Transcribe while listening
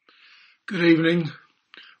Good evening.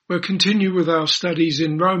 We'll continue with our studies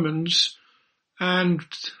in Romans, and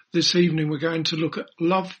this evening we're going to look at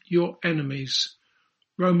love your enemies.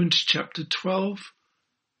 Romans chapter 12,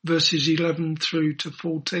 verses 11 through to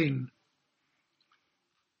 14.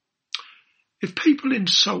 If people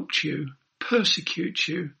insult you, persecute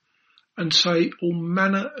you, and say all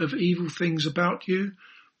manner of evil things about you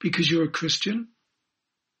because you're a Christian,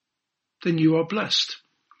 then you are blessed.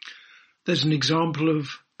 There's an example of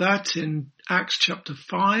that in Acts chapter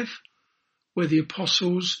 5, where the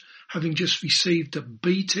apostles, having just received a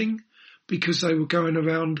beating because they were going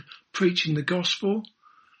around preaching the gospel,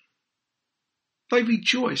 they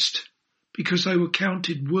rejoiced because they were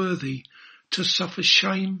counted worthy to suffer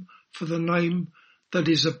shame for the name that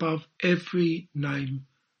is above every name,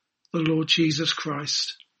 the Lord Jesus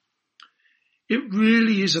Christ. It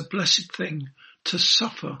really is a blessed thing to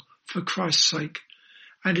suffer for Christ's sake,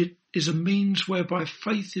 and it is a means whereby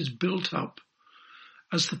faith is built up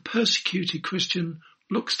as the persecuted Christian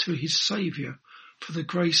looks to his Saviour for the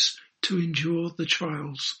grace to endure the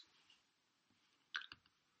trials.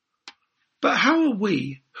 But how are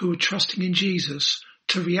we who are trusting in Jesus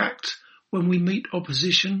to react when we meet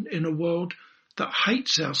opposition in a world that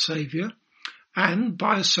hates our Saviour and,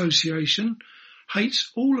 by association, hates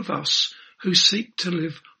all of us who seek to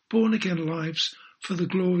live born-again lives for the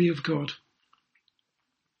glory of God?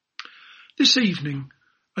 This evening,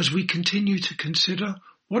 as we continue to consider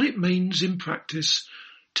what it means in practice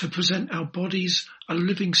to present our bodies a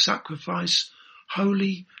living sacrifice,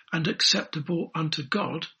 holy and acceptable unto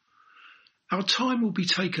God, our time will be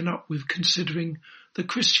taken up with considering the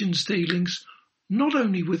Christian's dealings not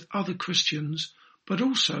only with other Christians, but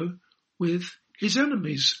also with his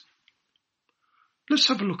enemies. Let's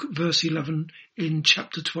have a look at verse 11 in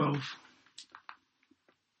chapter 12.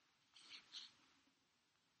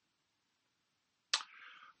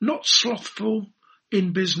 Not slothful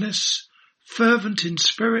in business, fervent in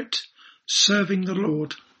spirit, serving the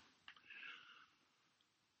Lord.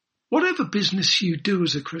 Whatever business you do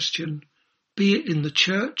as a Christian, be it in the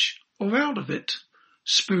church or out of it,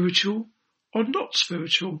 spiritual or not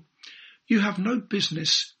spiritual, you have no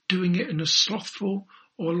business doing it in a slothful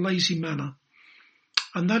or lazy manner.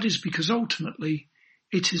 And that is because ultimately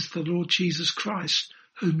it is the Lord Jesus Christ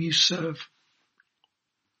whom you serve.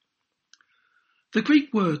 The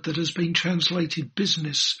Greek word that has been translated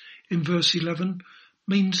business in verse 11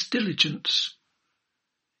 means diligence.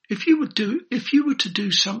 If you were to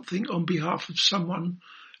do something on behalf of someone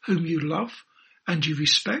whom you love and you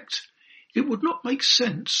respect, it would not make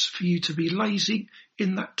sense for you to be lazy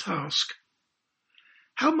in that task.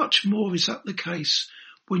 How much more is that the case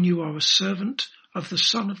when you are a servant of the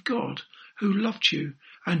Son of God who loved you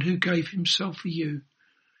and who gave himself for you,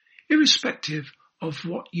 irrespective of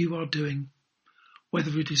what you are doing,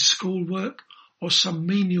 whether it is schoolwork or some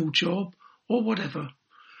menial job or whatever.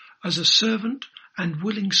 As a servant and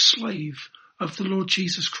willing slave of the Lord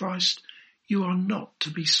Jesus Christ, you are not to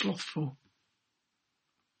be slothful.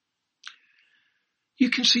 You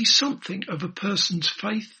can see something of a person's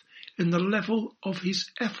faith in the level of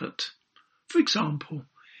his effort. For example,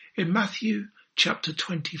 in Matthew chapter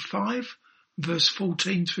 25, verse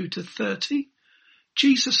 14 through to 30,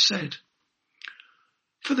 Jesus said,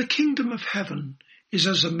 "For the kingdom of heaven is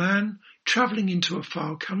as a man travelling into a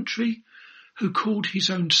far country, who called his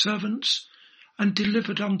own servants and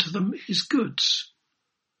delivered unto them his goods.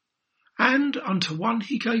 And unto one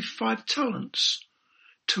he gave 5 talents,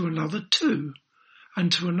 to another 2, and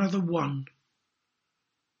to another 1,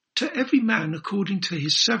 to every man according to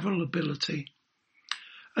his several ability,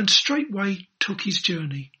 and straightway took his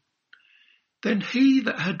journey. Then he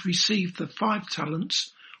that had received the 5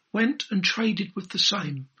 talents went and traded with the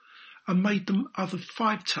same, and made them other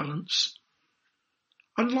 5 talents.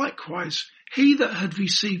 And likewise, he that had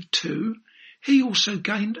received 2, he also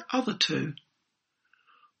gained other 2.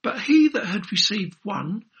 But he that had received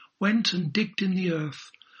 1 went and digged in the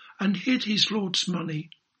earth, and hid his Lord's money.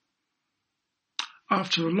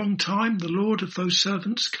 After a long time the Lord of those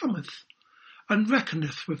servants cometh, and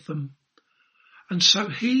reckoneth with them. And so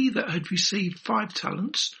he that had received 5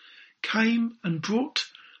 talents came and brought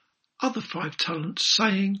other 5 talents,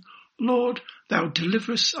 saying, Lord, thou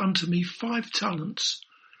deliverest unto me 5 talents.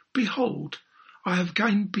 Behold, I have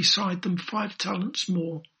gained beside them 5 talents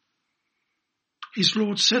more. His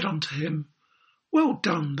Lord said unto him, Well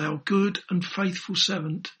done, thou good and faithful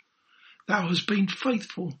servant. Thou hast been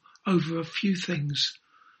faithful over a few things.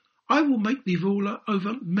 I will make thee ruler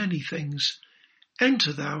over many things.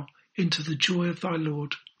 Enter thou into the joy of thy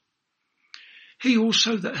Lord. He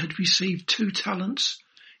also that had received 2 talents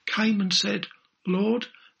came and said, Lord,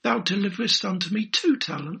 thou deliverest unto me 2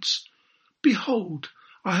 talents. Behold,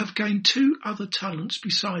 I have gained 2 other talents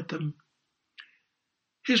beside them.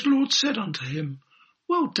 His Lord said unto him,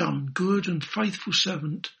 Well done, good and faithful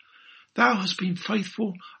servant. Thou hast been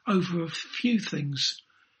faithful over a few things.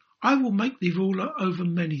 I will make thee ruler over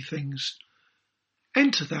many things.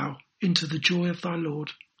 Enter thou into the joy of thy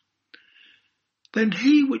Lord. Then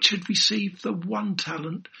he which had received the 1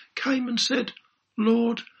 talent came and said,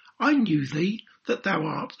 Lord, I knew thee, that thou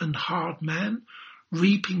art an hard man,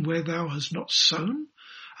 reaping where thou hast not sown,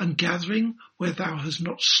 and gathering where thou hast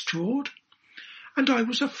not strawed. And I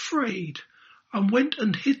was afraid, and went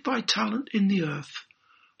and hid thy talent in the earth.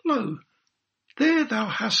 Lo, there thou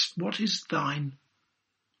hast what is thine.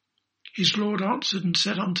 His Lord answered and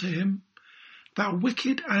said unto him, Thou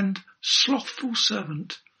wicked and slothful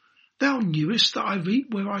servant, thou knewest that I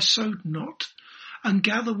reap where I sowed not, and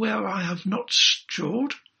gather where I have not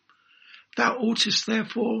strawed. Thou oughtest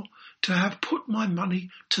therefore to have put my money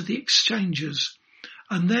to the exchangers,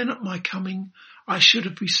 and then at my coming I should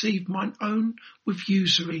have received mine own with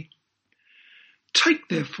usury. Take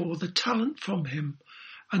therefore the talent from him,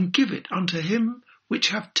 and give it unto him which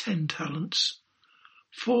have 10 talents.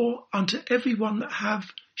 For unto every one that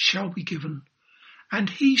have shall be given, and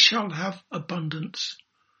he shall have abundance.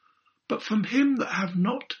 But from him that have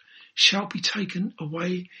not shall be taken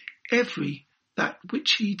away every that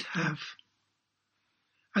which he have.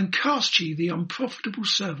 And cast ye the unprofitable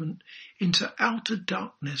servant into outer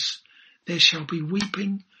darkness. There shall be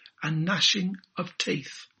weeping and gnashing of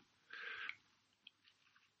teeth.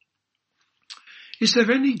 Is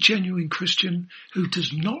there any genuine Christian who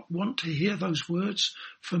does not want to hear those words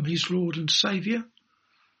from his Lord and Saviour?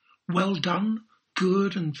 Well done,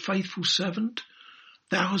 good and faithful servant.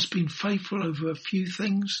 Thou hast been faithful over a few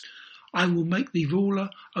things. I will make thee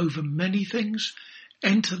ruler over many things.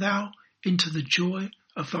 Enter thou into the joy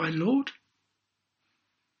of thy Lord?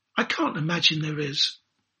 I can't imagine there is.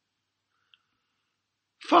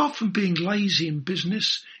 Far from being lazy in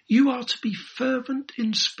business, you are to be fervent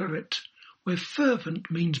in spirit, where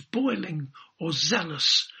fervent means boiling or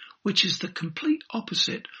zealous, which is the complete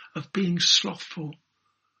opposite of being slothful.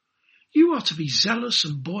 You are to be zealous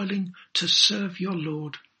and boiling to serve your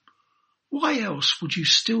Lord. Why else would you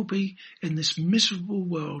still be in this miserable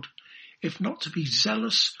world, if not to be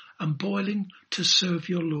zealous and boiling to serve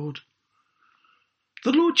your Lord?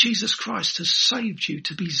 The Lord Jesus Christ has saved you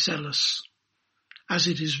to be zealous. As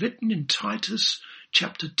it is written in Titus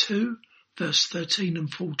chapter 2, verse 13 and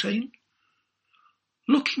 14,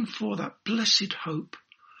 looking for that blessed hope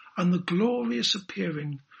and the glorious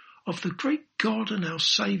appearing of the great God and our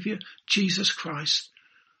Saviour, Jesus Christ,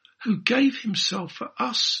 who gave himself for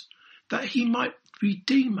us that he might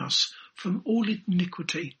redeem us from all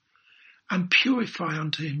iniquity and purify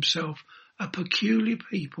unto himself a peculiar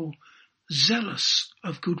people, zealous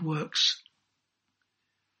of good works.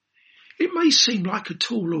 It may seem like a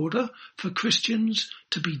tall order for Christians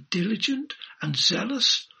to be diligent and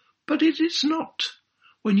zealous, but it is not,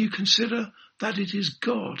 when you consider that it is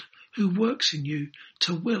God who works in you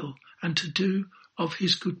to will and to do of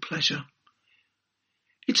his good pleasure.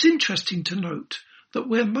 It's interesting to note that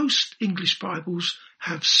where most English Bibles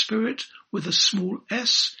have Spirit with a small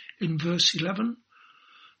s in verse 11,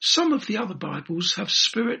 some of the other Bibles have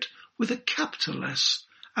Spirit with a capital S,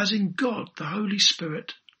 as in God the Holy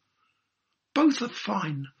Spirit. Both are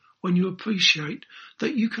fine when you appreciate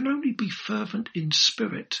that you can only be fervent in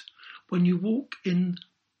spirit when you walk in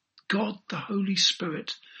God the Holy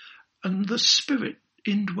Spirit, and the Spirit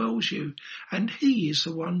indwells you, and he is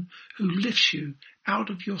the one who lifts you out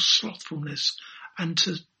of your slothfulness and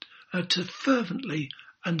to fervently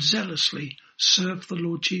and zealously serve the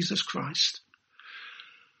Lord Jesus Christ.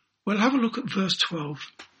 Well, have a look at verse 12.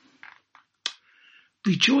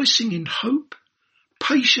 Rejoicing in hope,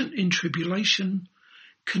 patient in tribulation,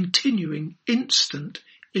 continuing instant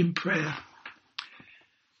in prayer.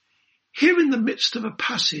 Here in the midst of a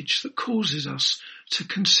passage that causes us to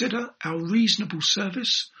consider our reasonable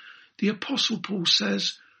service, the Apostle Paul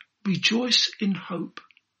says, rejoice in hope.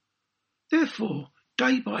 Therefore,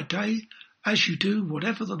 day by day, as you do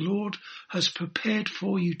whatever the Lord has prepared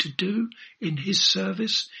for you to do in his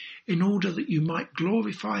service, in order that you might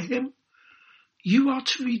glorify him, you are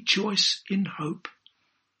to rejoice in hope.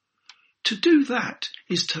 To do that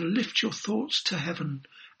is to lift your thoughts to heaven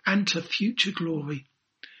and to future glory.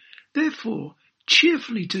 Therefore,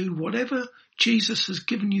 cheerfully do whatever Jesus has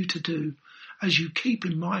given you to do, as you keep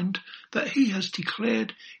in mind that he has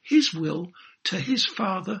declared his will to his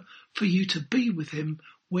Father for you to be with him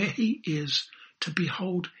where he is, to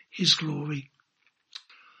behold his glory.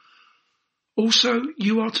 Also,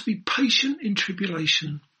 you are to be patient in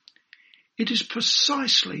tribulation. It is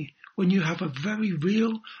precisely when you have a very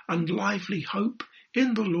real and lively hope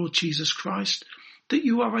in the Lord Jesus Christ, that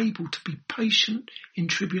you are able to be patient in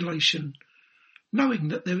tribulation, knowing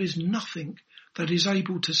that there is nothing that is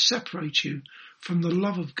able to separate you from the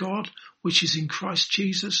love of God which is in Christ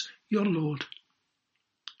Jesus your Lord.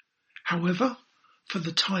 However, for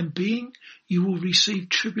the time being, you will receive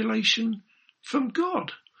tribulation from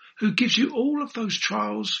God, who gives you all of those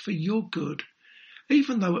trials for your good,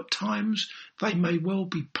 even though at times they may well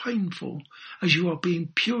be painful, as you are being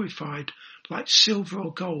purified like silver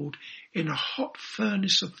or gold in a hot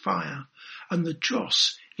furnace of fire, and the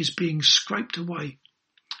dross is being scraped away.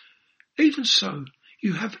 Even so,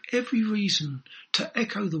 you have every reason to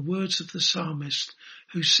echo the words of the psalmist,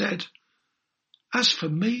 who said, "As for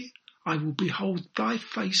me, I will behold thy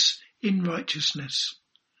face in righteousness.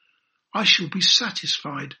 I shall be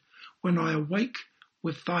satisfied when I awake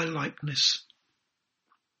with thy likeness."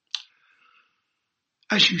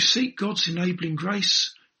 As you seek God's enabling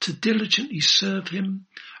grace to diligently serve him,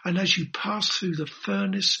 and as you pass through the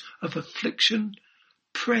furnace of affliction,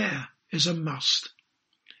 prayer is a must.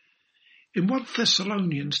 In 1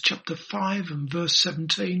 Thessalonians chapter 5 and verse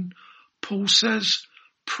 17, Paul says,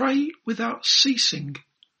 "Pray without ceasing."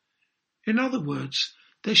 In other words,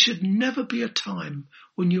 there should never be a time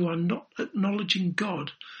when you are not acknowledging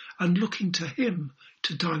God and looking to him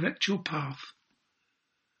to direct your path.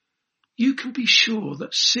 You can be sure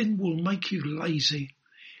that sin will make you lazy.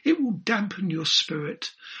 It will dampen your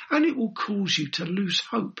spirit, and it will cause you to lose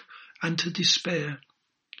hope and to despair.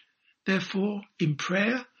 Therefore, in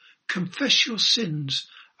prayer, confess your sins,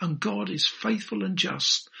 and God is faithful and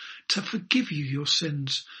just to forgive you your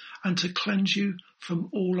sins and to cleanse you from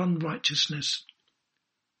all unrighteousness.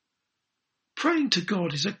 Praying to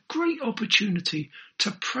God is a great opportunity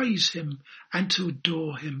to praise him and to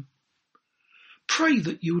adore him. Pray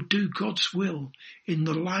that you will do God's will in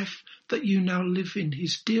the life that you now live in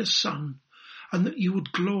his dear Son, and that you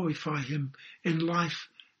would glorify him in life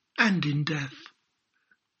and in death.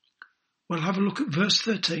 Well, have a look at verse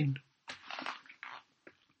 13.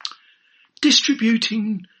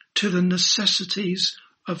 Distributing to the necessity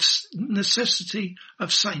of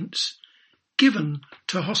saints, given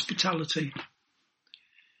to hospitality.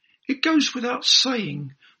 It goes without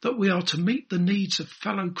saying that we are to meet the needs of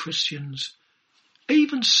fellow Christians.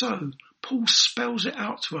 Even so, Paul spells it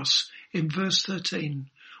out to us in verse 13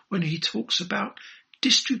 when he talks about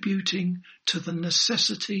distributing to the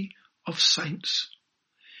necessity of saints.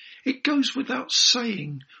 It goes without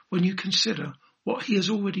saying when you consider what he has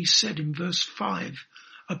already said in verse 5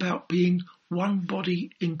 about being one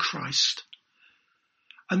body in Christ.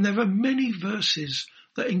 And there are many verses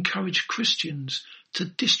that encourage Christians to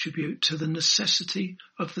distribute to the necessity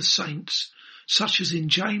of the saints, such as in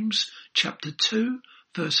James chapter 2,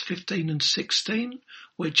 verse 15 and 16,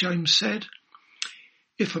 where James said,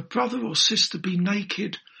 "If a brother or sister be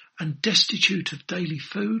naked and destitute of daily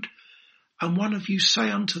food, and one of you say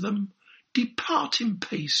unto them, Depart in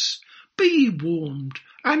peace, be ye warmed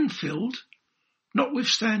and filled,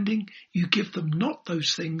 notwithstanding you give them not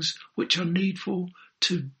those things which are needful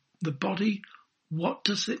to the body, what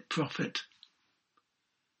does it profit?"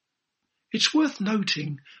 It's worth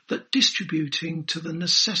noting that distributing to the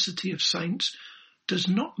necessity of saints does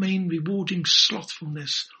not mean rewarding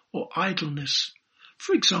slothfulness or idleness.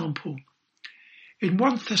 For example, in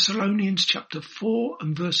 1 Thessalonians chapter 4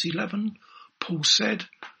 and verse 11, Paul said,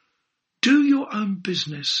 "Do your own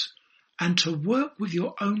business and to work with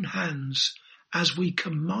your own hands as we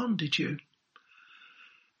commanded you."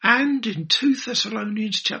 And in 2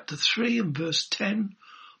 Thessalonians chapter 3 and verse 10,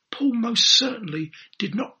 Paul most certainly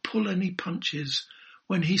did not pull any punches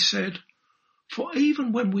when he said, "For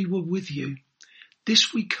even when we were with you,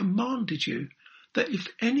 this we commanded you, that if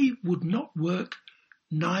any would not work,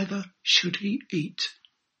 neither should he eat."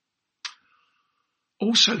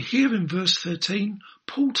 Also here in verse 13,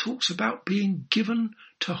 Paul talks about being given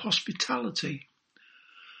to hospitality.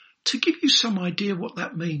 To give you some idea what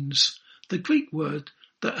that means, the Greek word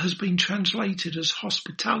that has been translated as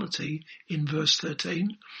hospitality in verse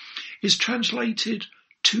 13 is translated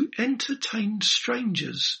to entertain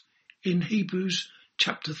strangers in Hebrews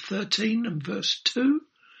chapter 13 and verse 2,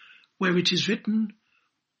 where it is written,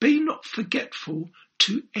 "Be not forgetful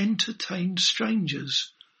to entertain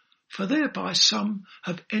strangers, for thereby some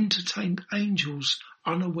have entertained angels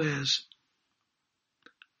unawares."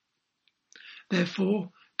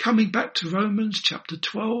 Therefore, coming back to Romans chapter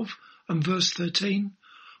 12 and verse 13,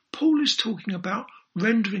 Paul is talking about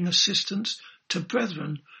rendering assistance to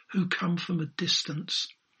brethren who come from a distance,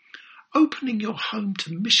 opening your home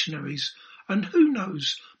to missionaries and who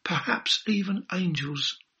knows, perhaps even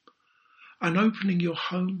angels. and opening your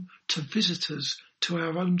home to visitors to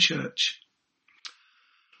our own church.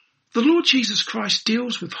 The Lord Jesus Christ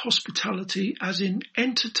deals with hospitality as in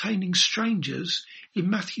entertaining strangers in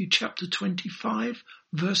Matthew chapter 25,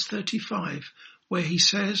 verse 35, where he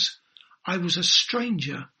says, "I was a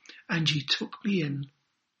stranger and ye took me in."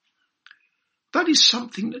 That is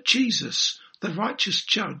something that Jesus, the righteous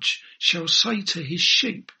judge, shall say to his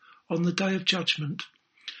sheep on the day of judgment.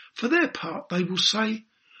 For their part they will say,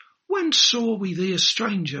 "When saw we thee a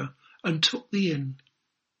stranger and took thee in?"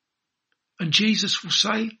 And Jesus will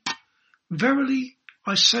say, "Verily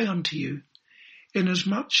I say unto you,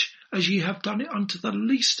 inasmuch as ye have done it unto the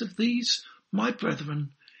least of these my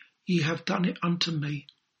brethren, ye have done it unto me."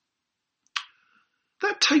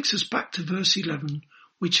 That takes us back to verse 11,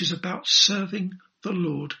 which is about serving the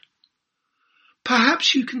Lord.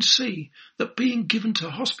 Perhaps you can see that being given to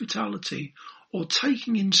hospitality or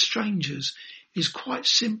taking in strangers is quite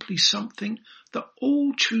simply something that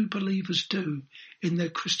all true believers do in their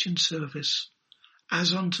Christian service,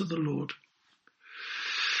 as unto the Lord.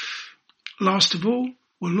 Last of all,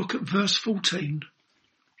 we'll look at verse 14.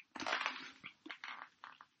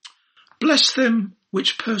 Bless them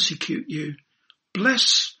which persecute you,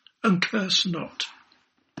 bless and curse not.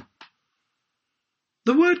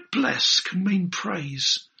 The word bless can mean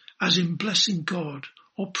praise, as in blessing God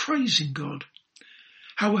or praising God.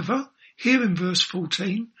 However, here in verse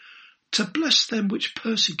 14, to bless them which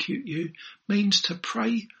persecute you means to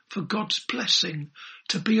pray for God's blessing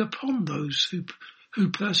to be upon those who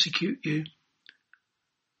persecute you.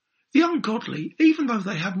 The ungodly, even though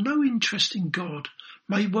they have no interest in God,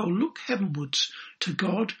 may well look heavenwards to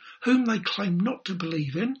God, whom they claim not to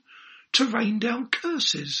believe in, to rain down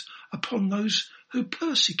curses upon those who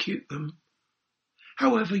persecute them.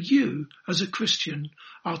 However, you, as a Christian,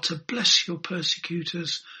 are to bless your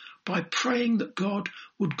persecutors by praying that God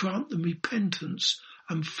would grant them repentance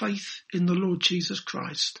and faith in the Lord Jesus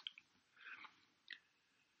Christ.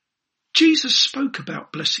 Jesus spoke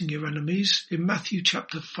about blessing your enemies in Matthew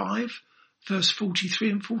chapter 5, verse 43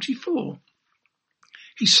 and 44.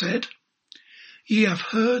 He said, "Ye have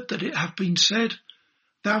heard that it hath been said,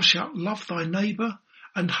 Thou shalt love thy neighbour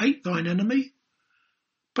and hate thine enemy.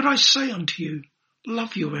 But I say unto you,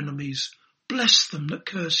 love your enemies, bless them that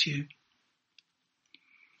curse you."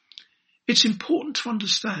 It's important to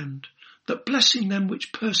understand that blessing them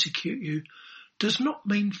which persecute you does not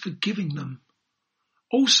mean forgiving them.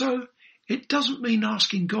 Also, it doesn't mean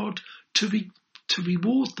asking God to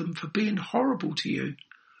reward them for being horrible to you.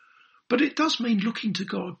 But it does mean looking to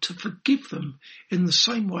God to forgive them in the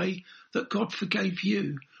same way that God forgave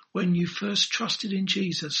you when you first trusted in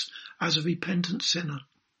Jesus as a repentant sinner.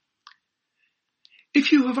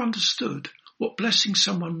 If you have understood what blessing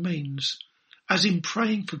someone means, as in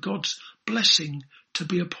praying for God's blessing to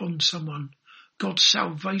be upon someone, God's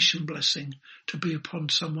salvation blessing to be upon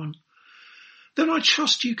someone, then I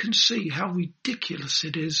trust you can see how ridiculous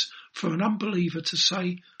it is for an unbeliever to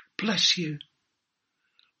say, "Bless you."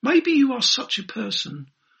 Maybe you are such a person,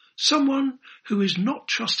 someone who is not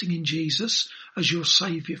trusting in Jesus as your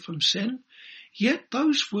saviour from sin, yet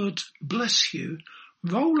those words, "bless you,"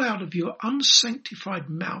 roll out of your unsanctified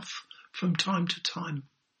mouth from time to time.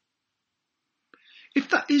 If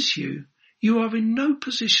that is you, you are in no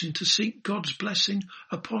position to seek God's blessing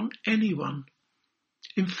upon anyone.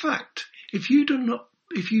 In fact, if you do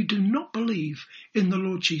not believe in the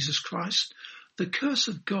Lord Jesus Christ, the curse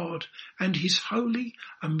of God and his holy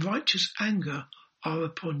and righteous anger are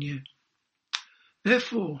upon you.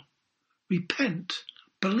 Therefore, repent,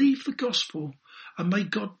 believe the gospel, and may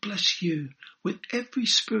God bless you with every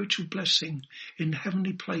spiritual blessing in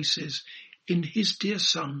heavenly places in his dear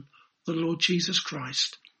Son, the Lord Jesus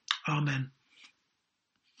Christ. Amen.